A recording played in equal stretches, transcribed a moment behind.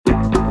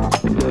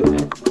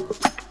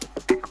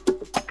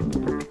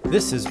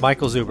This is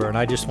Michael Zuber, and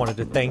I just wanted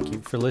to thank you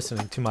for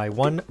listening to my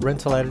One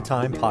Rental at a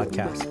Time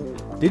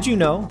podcast. Did you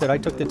know that I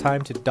took the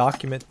time to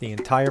document the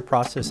entire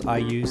process I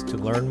used to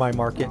learn my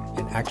market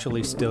and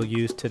actually still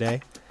use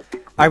today?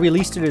 I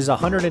released it as a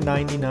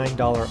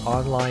 $199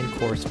 online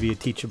course via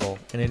Teachable,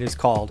 and it is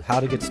called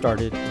How to Get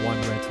Started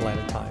One Rental at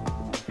a Time.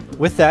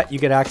 With that, you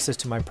get access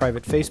to my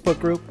private Facebook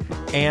group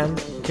and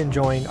can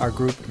join our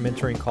group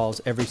mentoring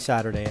calls every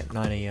Saturday at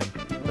 9 a.m.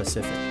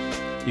 Pacific.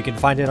 You can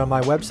find it on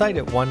my website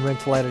at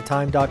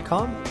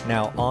onerentalatatime.com.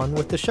 Now on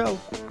with the show.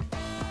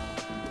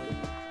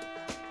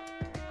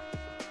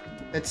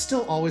 It's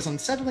still always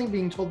unsettling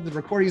being told that the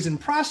recording is in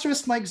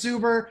progress. Mike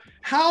Zuber,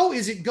 how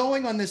is it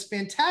going on this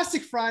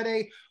fantastic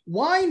Friday?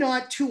 Why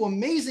not two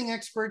amazing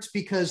experts?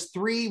 Because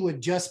three would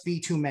just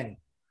be too many.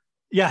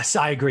 Yes,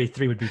 I agree.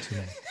 Three would be too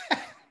many.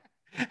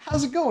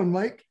 How's it going,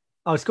 Mike?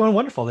 Oh, it's going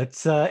wonderful.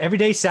 It's every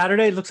day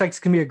Saturday. It looks like it's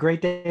going to be a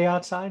great day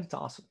outside. It's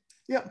awesome.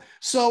 Yep.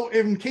 So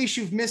in case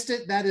you've missed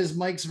it, that is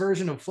Mike's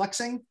version of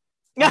flexing.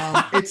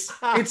 It's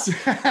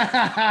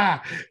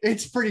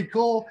it's pretty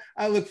cool.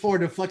 I look forward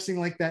to flexing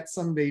like that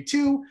someday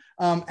too.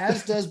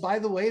 As does, by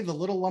the way, the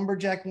little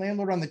lumberjack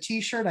landlord on the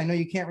t-shirt. I know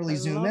you can't really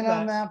zoom in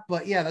on that,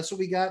 but yeah, that's what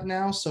we got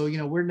now. So, you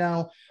know, we're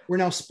now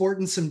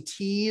sporting some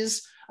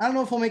tees. I don't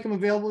know if we'll make them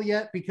available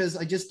yet because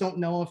I just don't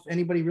know if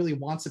anybody really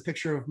wants a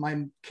picture of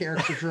my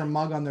caricature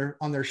mug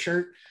on their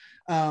shirt,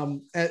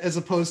 as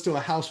opposed to a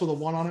house with a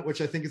one on it, which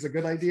I think is a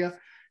good idea.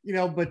 You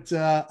know, but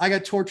I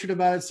got tortured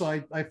about it. So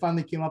I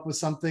finally came up with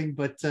something,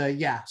 but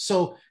yeah.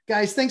 So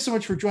guys, thanks so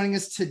much for joining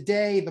us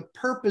today. The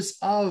purpose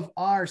of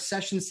our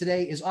sessions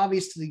today is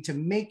obviously to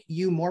make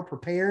you more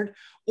prepared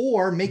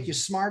or make you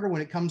smarter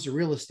when it comes to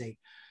real estate.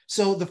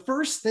 So the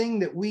first thing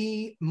that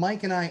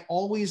Mike and I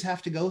always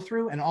have to go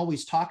through and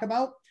always talk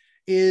about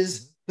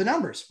is the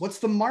numbers. What's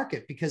the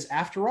market? Because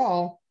after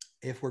all,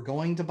 if we're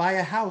going to buy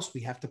a house,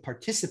 we have to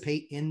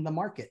participate in the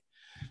market.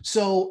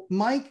 So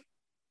Mike,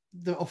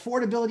 the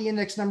affordability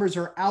index numbers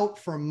are out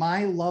for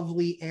my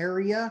lovely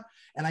area.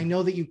 And I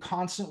know that you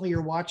constantly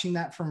are watching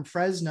that from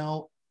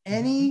Fresno.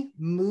 Any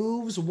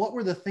moves? What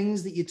were the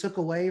things that you took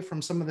away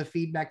from some of the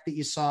feedback that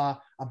you saw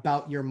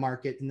about your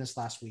market in this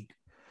last week?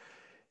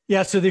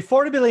 Yeah. So the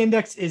affordability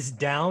index is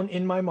down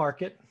in my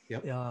market.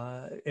 Yep.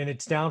 And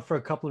it's down for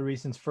a couple of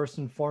reasons. First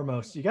and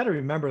foremost, you got to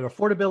remember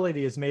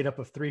affordability is made up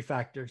of three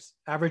factors: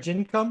 average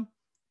income,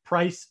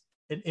 price,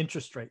 and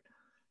interest rate.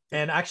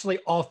 And actually,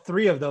 all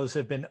three of those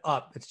have been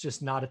up. It's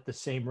just not at the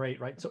same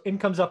rate, right? So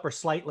income's up or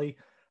slightly.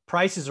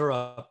 Prices are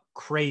up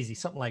crazy,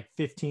 something like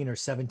 15 or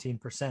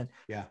 17%.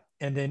 Yeah.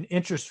 And then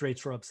interest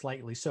rates were up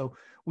slightly. So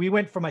we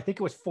went from, I think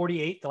it was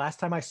 48 the last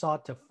time I saw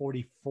it, to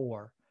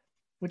 44,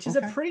 which is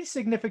a pretty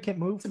significant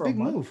move. It's a big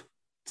move.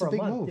 It's a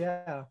big move.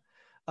 Yeah.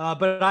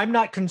 But I'm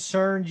not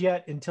concerned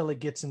yet until it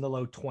gets in the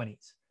low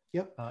 20s.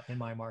 Yep. In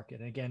my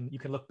market. And again, you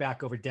can look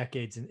back over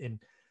decades and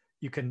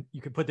you can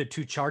put the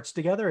two charts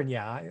together, and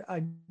yeah,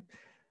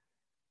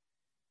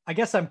 I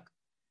guess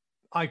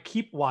I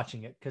keep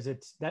watching it because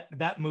it's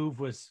that move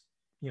was,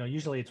 you know,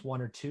 usually it's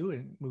 1 or 2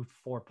 and moved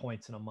 4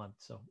 points in a month.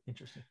 So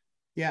interesting.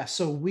 Yeah.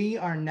 So we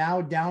are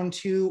now down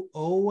to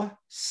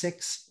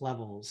 06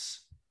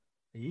 levels.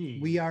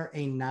 We are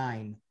a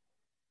 9.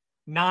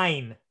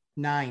 9.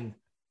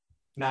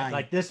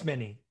 Like this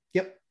many.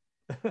 Yep.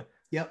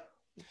 Yep.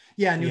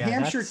 Yeah, New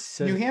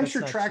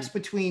Hampshire tracks cheap.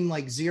 Between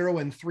like 0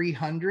 and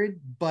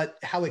 300, but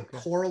how it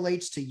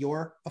correlates to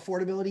your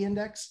affordability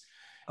index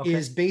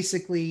is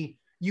basically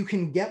you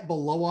can get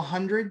below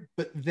 100,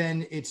 but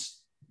then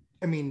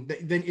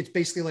then it's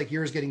basically like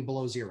yours getting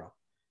below 0.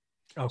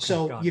 Okay,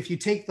 so if you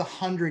take the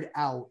 100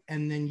 out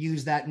and then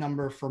use that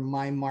number for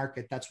my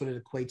market, that's what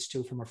it equates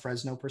to from a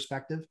Fresno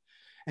perspective.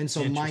 And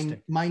so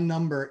my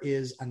number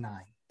is a 9.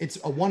 It's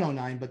a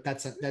 109, but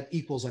that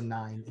equals a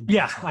 9.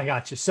 Yeah, I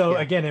got you. So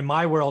again, in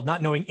my world,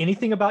 not knowing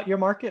anything about your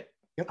market,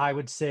 I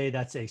would say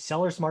that's a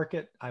seller's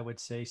market. I would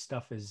say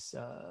stuff is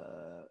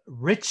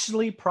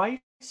richly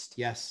priced.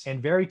 Yes.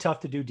 And very tough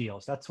to do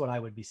deals. That's what I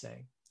would be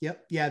saying.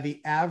 Yep. Yeah. The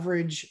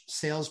average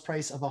sales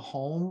price of a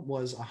home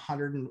was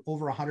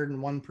over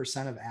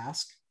 101% of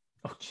ask.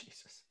 Oh,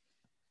 Jesus.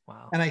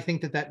 Wow. And I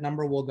think that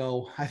number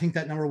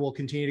will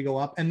continue to go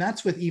up. And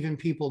that's with even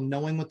people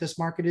knowing what this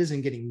market is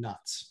and getting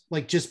nuts,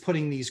 like just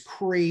putting these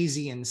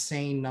crazy,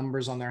 insane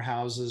numbers on their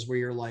houses where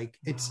you're like,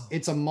 it's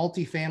a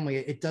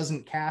multifamily. It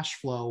doesn't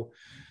cash flow.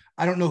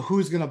 I don't know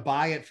who's going to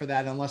buy it for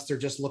that unless they're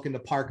just looking to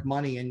park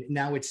money. And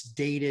now it's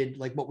dated,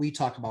 like what we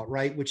talk about,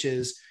 right? Which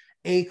is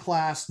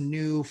A-class,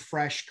 new,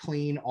 fresh,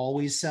 clean,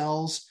 always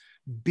sells.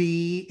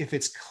 B, if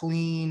it's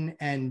clean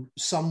and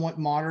somewhat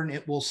modern,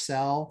 it will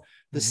sell.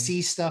 The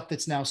C stuff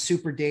that's now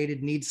super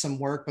dated, needs some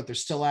work, but they're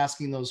still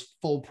asking those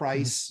full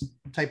price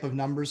type of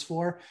numbers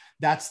for.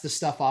 That's the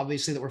stuff,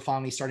 obviously, that we're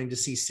finally starting to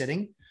see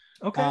sitting.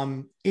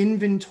 Okay.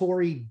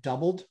 Inventory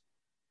doubled.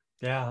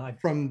 Yeah. I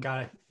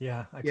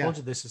told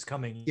you this is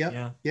coming.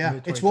 Yeah.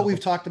 It's what we've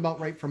talked about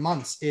right for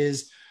months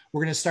is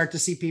we're going to start to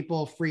see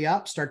people free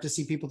up, start to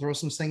see people throw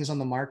some things on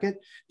the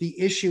market. The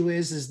issue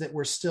is that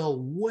we're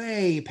still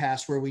way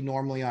past where we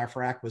normally are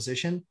for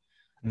acquisition.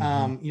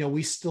 You know,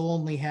 we still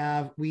only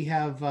have,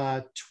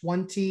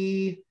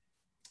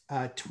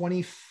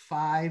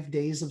 25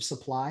 days of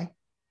supply.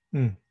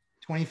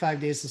 25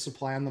 days of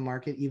supply on the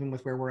market, even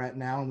with where we're at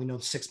now. And we know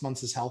 6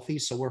 months is healthy.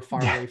 So we're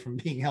far away from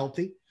being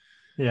healthy.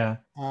 Yeah.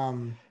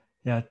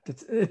 Yeah.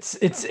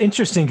 It's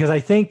interesting because I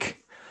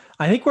think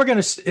we're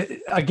going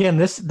to, again,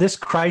 this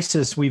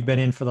crisis we've been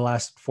in for the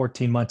last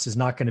 14 months is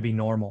not going to be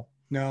normal.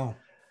 No.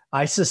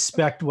 I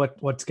suspect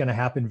what's going to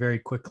happen very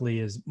quickly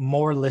is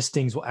more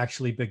listings will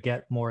actually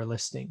beget more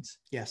listings.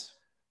 Yes.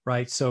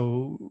 Right.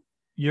 So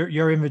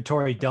your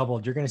inventory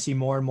doubled. You're going to see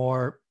more and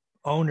more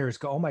owners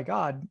go, oh my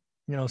God,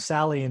 you know,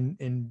 Sally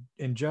and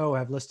Joe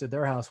have listed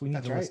their house. We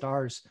need to list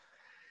ours.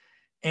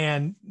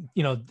 And,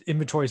 you know,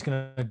 inventory is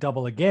going to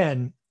double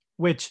again,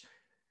 which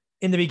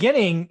in the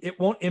beginning, it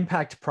won't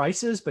impact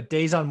prices, but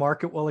days on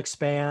market will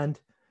expand.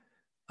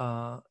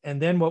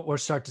 And then what we'll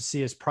start to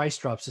see is price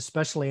drops,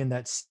 especially in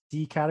that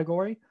C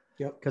category.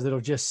 Yep. Because it'll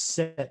just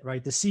sit,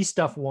 right? The C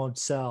stuff won't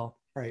sell.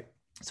 Right.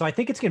 So I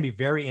think it's going to be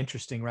very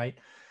interesting, right?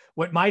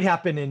 What might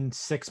happen in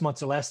 6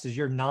 months or less is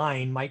your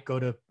 9 might go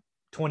to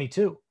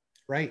 22.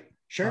 Right.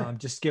 Sure.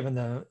 Just given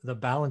the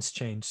balance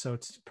change. So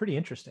it's pretty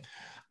interesting.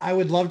 I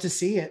would love to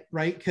see it,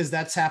 right? Because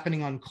that's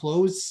happening on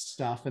closed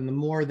stuff. And the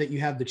more that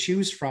you have to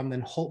choose from, then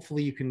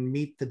hopefully you can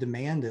meet the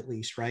demand at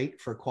least, right?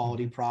 For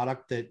quality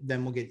product that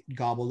then will get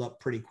gobbled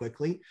up pretty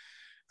quickly.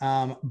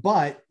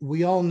 But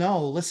we all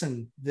know,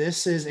 listen,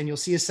 this is, and you'll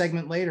see a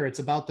segment later, it's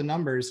about the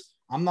numbers.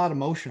 I'm not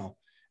emotional.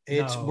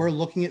 We're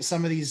looking at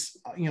some of these,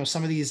 you know,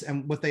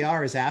 and what they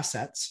are is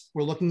assets.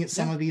 We're looking at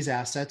some of these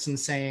assets and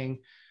saying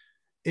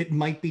it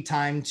might be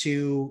time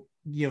to,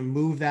 you know,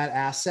 move that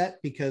asset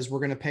because we're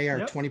going to pay our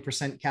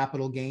 20%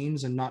 capital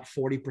gains and not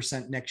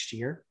 40% next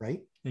year.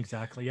 Right.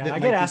 Exactly. Yeah. I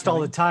get asked all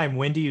the time,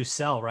 when do you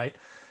sell? Right.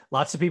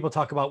 Lots of people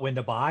talk about when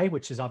to buy,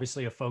 which is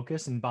obviously a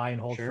focus, and buy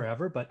and hold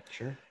forever. But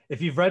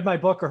if you've read my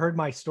book or heard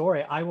my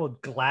story, I will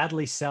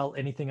gladly sell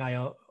anything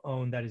I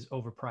own that is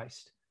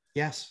overpriced.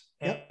 Yes.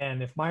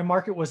 And if my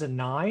market was a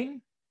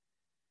 9,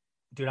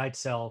 dude, I'd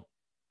sell,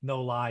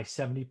 no lie,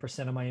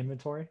 70% of my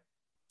inventory.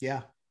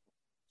 Yeah.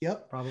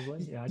 Yep.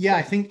 Probably. Yeah. Yeah.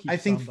 I think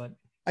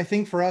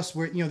for us,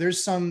 we're, you know,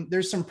 there's some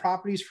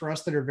properties for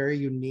us that are very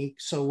unique.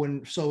 So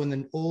in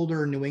the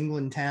older New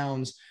England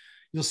towns,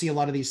 you'll see a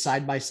lot of these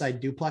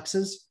side-by-side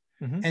duplexes.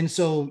 And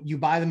so you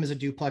buy them as a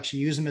duplex, you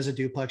use them as a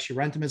duplex, you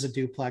rent them as a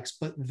duplex.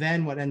 But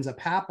then what ends up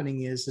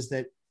happening is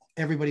that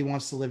everybody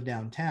wants to live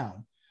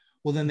downtown.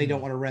 Well, then they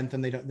don't want to rent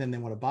them. Then they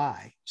want to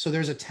buy. So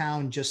there's a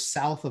town just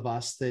south of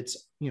us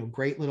that's, you know,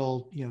 great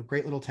little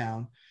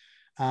town.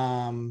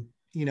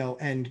 You know,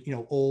 and, you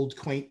know, old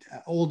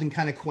and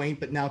kind of quaint,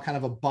 but now kind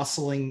of a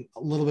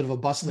little bit of a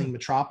bustling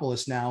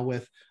metropolis now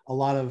with a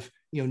lot of,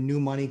 you know, new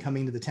money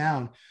coming to the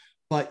town.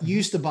 But you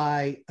used to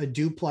buy a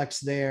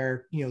duplex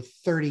there, you know,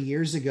 30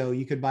 years ago,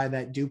 you could buy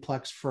that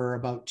duplex for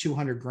about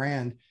 200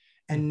 grand.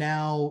 And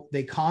now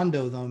they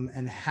condo them,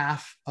 and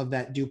half of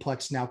that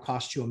duplex now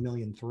costs you $1.3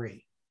 million.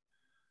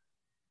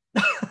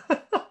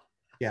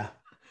 Yeah.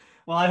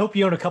 Well, I hope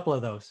you own a couple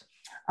of those.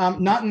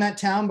 Not in that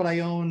town, but I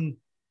own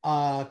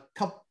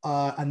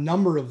a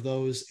number of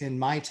those in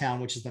my town,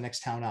 which is the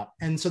next town up.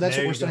 And so that's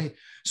what we're studying.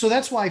 So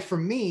that's why for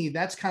me,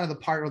 that's kind of the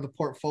part of the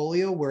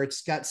portfolio where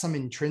it's got some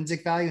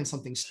intrinsic value and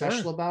something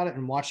special about it.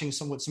 And watching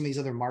what some of these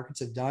other markets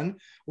have done,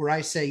 where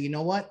I say, you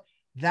know what,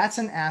 that's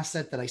an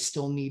asset that I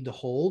still need to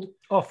hold.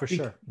 Oh, for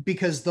sure.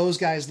 Because those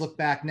guys look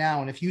back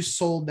now. And if you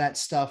sold that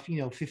stuff, you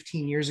know,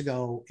 15 years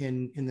ago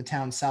in the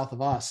town south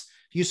of us,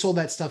 if you sold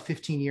that stuff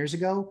 15 years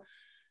ago,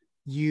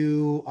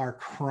 you are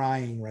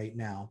crying right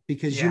now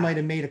because you might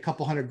have made a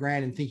couple $100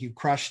 grand and think you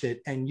crushed it,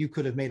 and you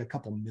could have made a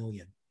couple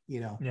million, you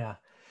know? Yeah.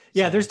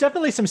 Yeah. So there's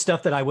definitely some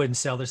stuff that I wouldn't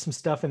sell. There's some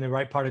stuff in the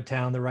right part of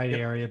town, the right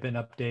area, been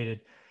updated.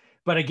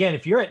 But again,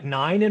 if you're at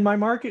 9 in my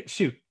market,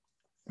 shoot,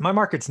 my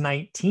market's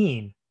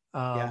 19.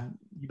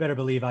 You better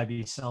believe I'd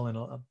be selling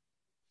a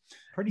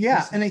pretty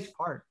decent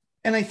part.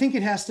 And I think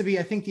it has to be,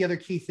 I think the other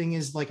key thing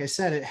is, like I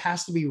said, it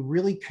has to be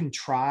really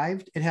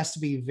contrived. It has to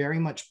be very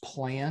much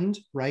planned,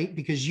 right?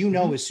 Because, you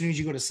know, as soon as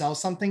you go to sell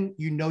something,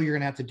 you know, you're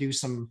going to have to do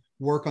some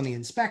work on the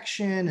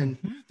inspection, and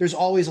there's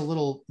always a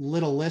little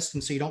list.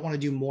 And so you don't want to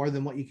do more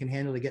than what you can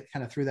handle to get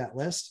kind of through that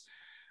list.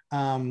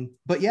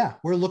 But yeah,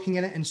 we're looking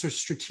at it. And so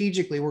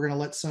strategically, we're going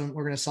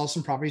to sell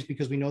some properties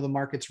because we know the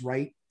market's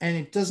right. And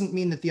it doesn't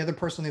mean that the other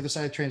person on the other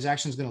side of the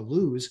transaction is going to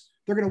lose.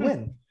 They're going to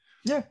win.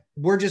 Yeah.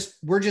 We're just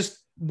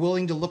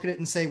willing to look at it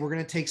and say, we're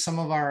going to take some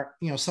of our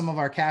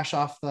cash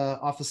off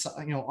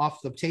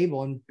the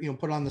table and, you know,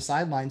 put it on the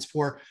sidelines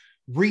for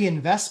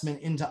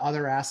reinvestment into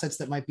other assets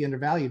that might be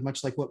undervalued,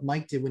 much like what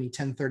Mike did when he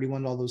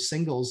 1031 all those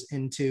singles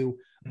into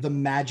the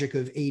magic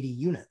of 80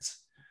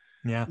 units.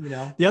 Yeah. You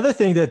know, the other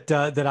thing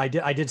that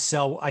I did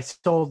sell, I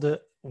sold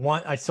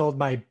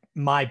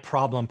my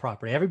problem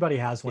property. Everybody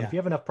has one. If you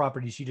have enough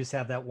properties, you just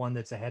have that one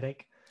that's a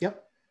headache.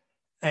 Yep.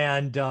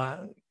 And,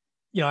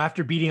 you know,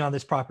 after beating on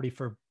this property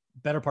for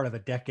better part of a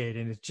decade,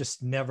 and it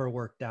just never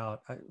worked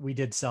out. We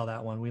did sell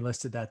that one. We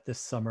listed that this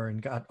summer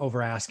and got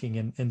over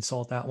asking and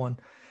sold that one.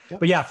 Yep.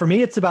 But yeah, for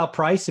me, it's about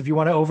price. If you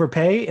want to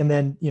overpay, and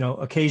then,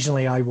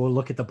 occasionally I will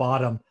look at the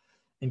bottom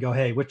and go,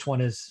 hey, which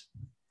one is,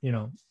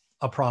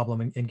 a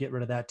problem, and get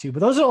rid of that too.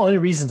 But those are the only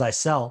reasons I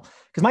sell,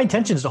 because my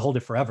intention is to hold it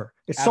forever.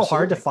 It's Absolutely. So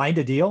hard to find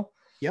a deal.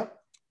 Yep.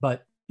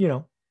 But,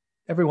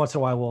 every once in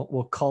a while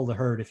we'll cull the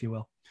herd, if you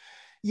will.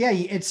 Yeah,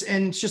 it's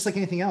just like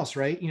anything else,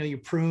 right? You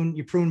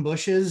prune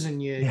bushes,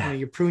 and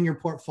you prune your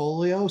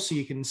portfolio so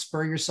you can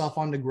spur yourself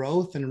onto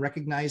growth, and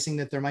recognizing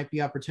that there might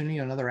be opportunity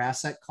in another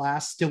asset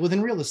class still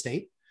within real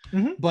estate,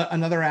 but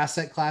another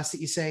asset class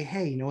that you say,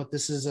 hey, you know what,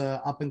 this is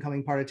a up and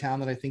coming part of town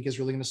that I think is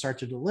really going to start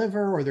to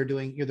deliver, or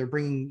they're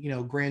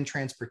bringing grand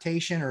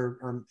transportation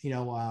or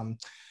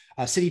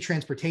city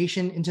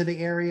transportation into the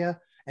area.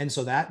 And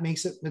so that's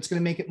going to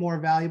make it more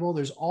valuable.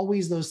 There's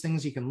always those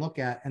things you can look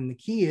at. And the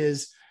key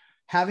is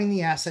having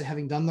the asset,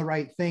 having done the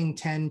right thing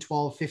 10,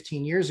 12,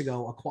 15 years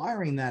ago,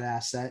 acquiring that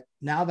asset.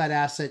 Now that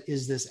asset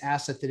is this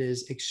asset that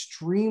is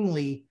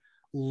extremely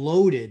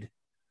loaded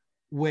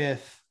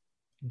with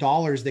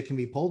dollars that can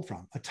be pulled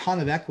from, a ton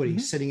of equity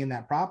sitting in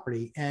that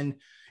property. And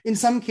in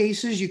some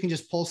cases, you can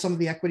just pull some of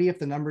the equity if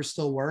the numbers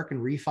still work and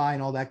refi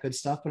and all that good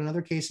stuff. But in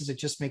other cases, it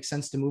just makes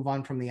sense to move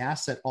on from the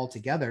asset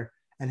altogether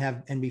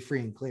and be free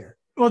and clear.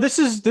 Well, this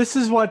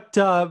is what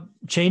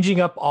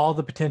changing up all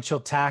the potential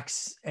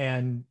tax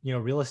and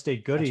real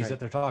estate goodies that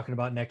they're talking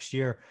about next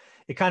year.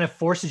 It kind of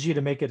forces you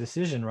to make a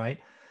decision, right?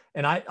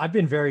 And I've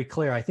been very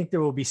clear. I think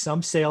there will be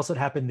some sales that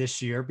happen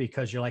this year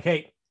because you're like,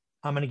 hey,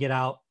 I'm going to get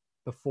out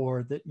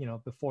before the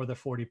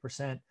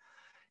 40%.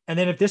 And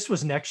then if this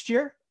was next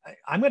year,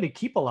 I'm going to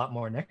keep a lot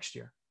more next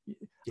year.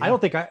 Yeah. I don't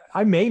think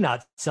I may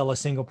not sell a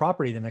single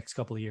property the next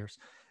couple of years,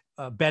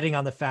 betting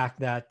on the fact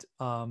that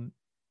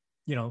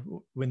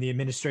when the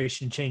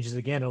administration changes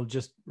again, it'll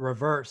just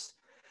reverse.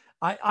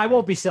 I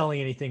won't be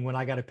selling anything when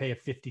I got to pay a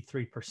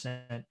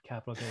 53%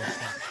 capital gains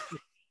tax.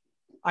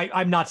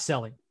 I'm not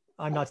selling.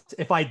 I'm not.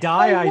 If I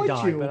die, I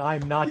die, but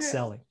I'm not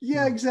selling.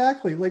 Yeah,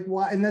 exactly. Like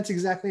why? And that's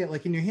exactly it.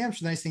 Like in New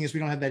Hampshire, the nice thing is we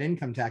don't have that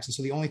income tax. And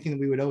so the only thing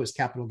that we would owe is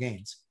capital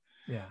gains.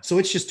 Yeah. So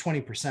it's just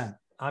 20%.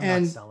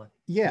 I'm not selling.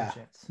 Yeah.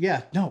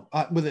 Yeah. No,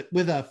 with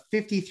a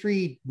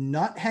 53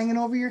 nut hanging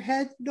over your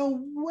head.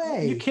 No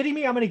way. Are you kidding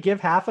me? I'm going to give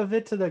half of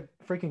it to the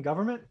freaking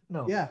government?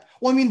 No. Yeah.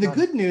 Well, I mean, the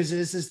good news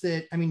is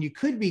that, you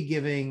could be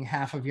giving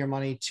half of your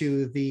money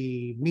to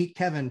the Meet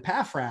Kevin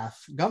Paffrath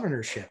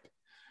governorship.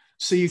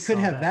 So you could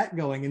have that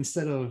going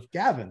instead of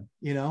Gavin,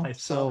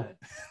 so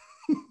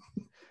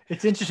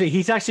it's interesting.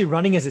 He's actually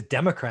running as a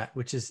Democrat,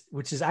 which is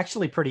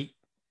actually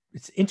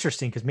it's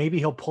interesting because maybe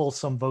he'll pull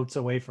some votes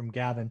away from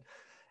Gavin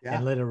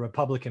and let a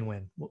Republican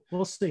win.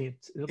 We'll see.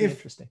 It'll be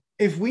interesting.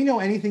 If we know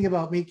anything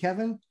about Meet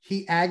Kevin,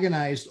 he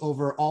agonized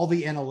over all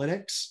the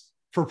analytics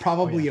for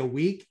probably a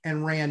week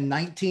and ran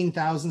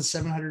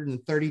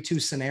 19,732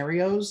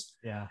 scenarios.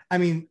 Yeah. I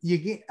mean,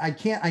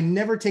 I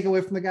never take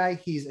away from the guy.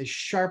 He's as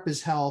sharp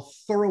as hell,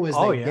 thorough as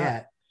they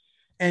get.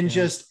 And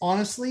just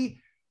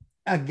honestly,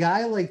 a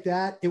guy like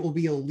that, it will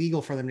be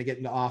illegal for them to get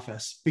into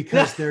office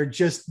because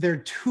they're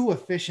too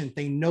efficient.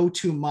 They know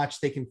too much.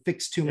 They can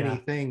fix too many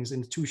things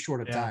in too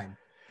short a time.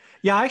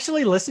 Yeah, I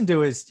actually listened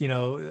to his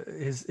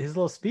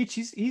little speech.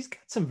 He's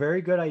got some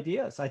very good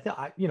ideas. I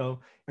thought,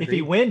 if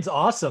he wins,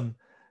 awesome.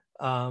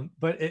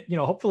 But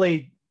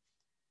hopefully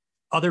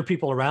other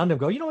people around him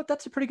go, you know what,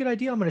 that's a pretty good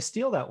idea. I'm going to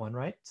steal that one.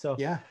 Right. So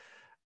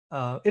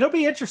it'll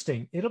be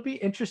interesting. It'll be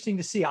interesting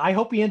to see. I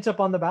hope he ends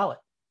up on the ballot.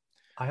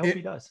 I hope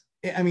he does.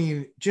 I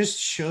mean, just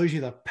shows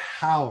you the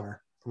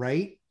power,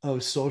 right,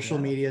 of social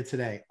media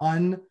today.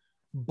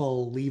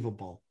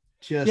 Unbelievable.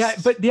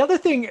 But the other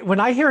thing, when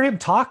I hear him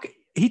talk,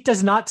 he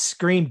does not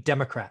scream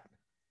Democrat.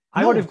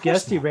 I would have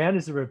guessed he ran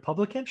as a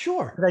Republican.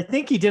 Sure. But I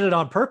think he did it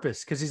on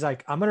purpose because he's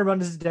like, I'm going to run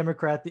as a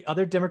Democrat. The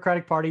other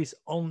Democratic parties,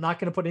 I'm not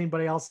going to put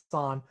anybody else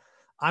on.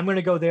 I'm going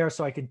to go there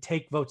so I can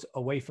take votes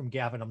away from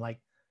Gavin. I'm like,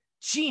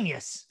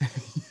 genius.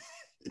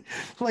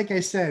 Like I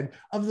said,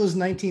 of those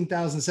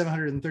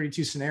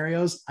 19,732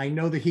 scenarios, I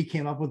know that he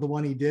came up with the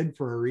one he did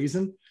for a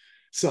reason.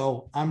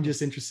 So I'm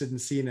just interested in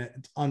seeing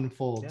it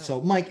unfold. Yeah.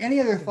 So Mike, any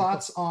other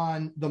thoughts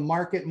on the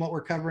market and what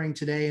we're covering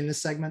today in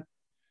this segment?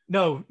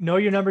 No, know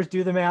your numbers,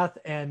 do the math.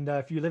 And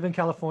if you live in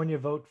California,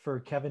 vote for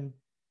Kevin.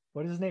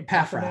 What is his name?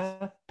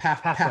 Paffrath.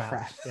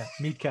 Paffrath. Yeah,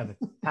 Meet Kevin.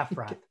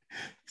 Paffrath.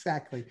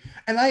 Exactly.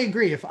 And I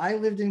agree. If I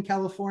lived in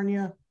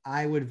California,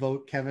 I would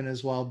vote Kevin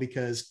as well,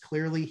 because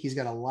clearly he's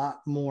got a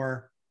lot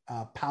more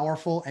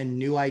powerful and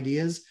new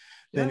ideas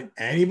than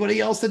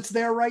anybody else that's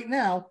there right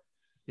now.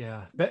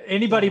 Yeah. But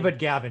anybody but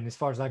Gavin, as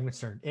far as I'm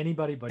concerned.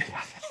 Anybody but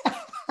Gavin.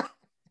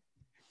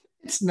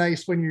 It's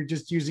nice when you're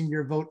just using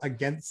your vote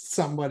against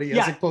somebody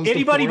as opposed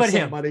anybody to but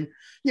somebody. Him.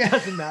 Yeah.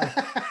 Doesn't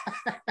matter.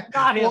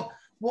 Not him.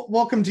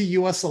 Welcome to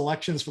U.S.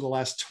 elections for the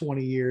last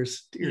 20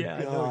 years. Dear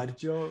God. No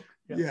joke.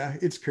 Yeah,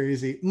 it's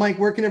crazy. Mike,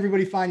 where can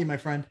everybody find you, my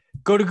friend?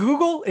 Go to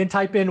Google and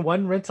type in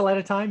one rental at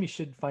a time. You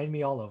should find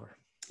me all over.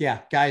 Yeah,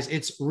 guys,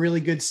 it's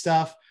really good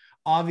stuff.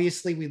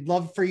 Obviously, we'd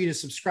love for you to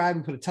subscribe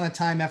and put a ton of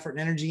time, effort, and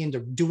energy into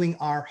doing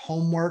our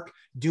homework,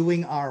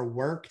 doing our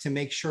work to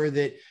make sure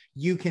that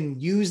you can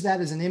use that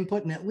as an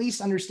input and at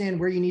least understand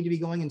where you need to be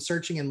going and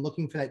searching and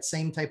looking for that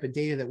same type of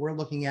data that we're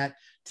looking at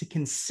to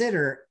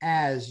consider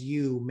as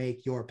you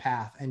make your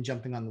path and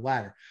jumping on the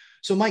ladder.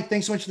 So Mike,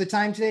 thanks so much for the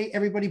time today.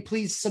 Everybody,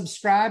 please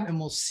subscribe and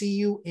we'll see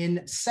you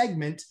in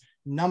segment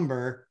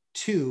number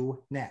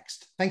 2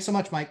 next. Thanks so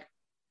much, Mike.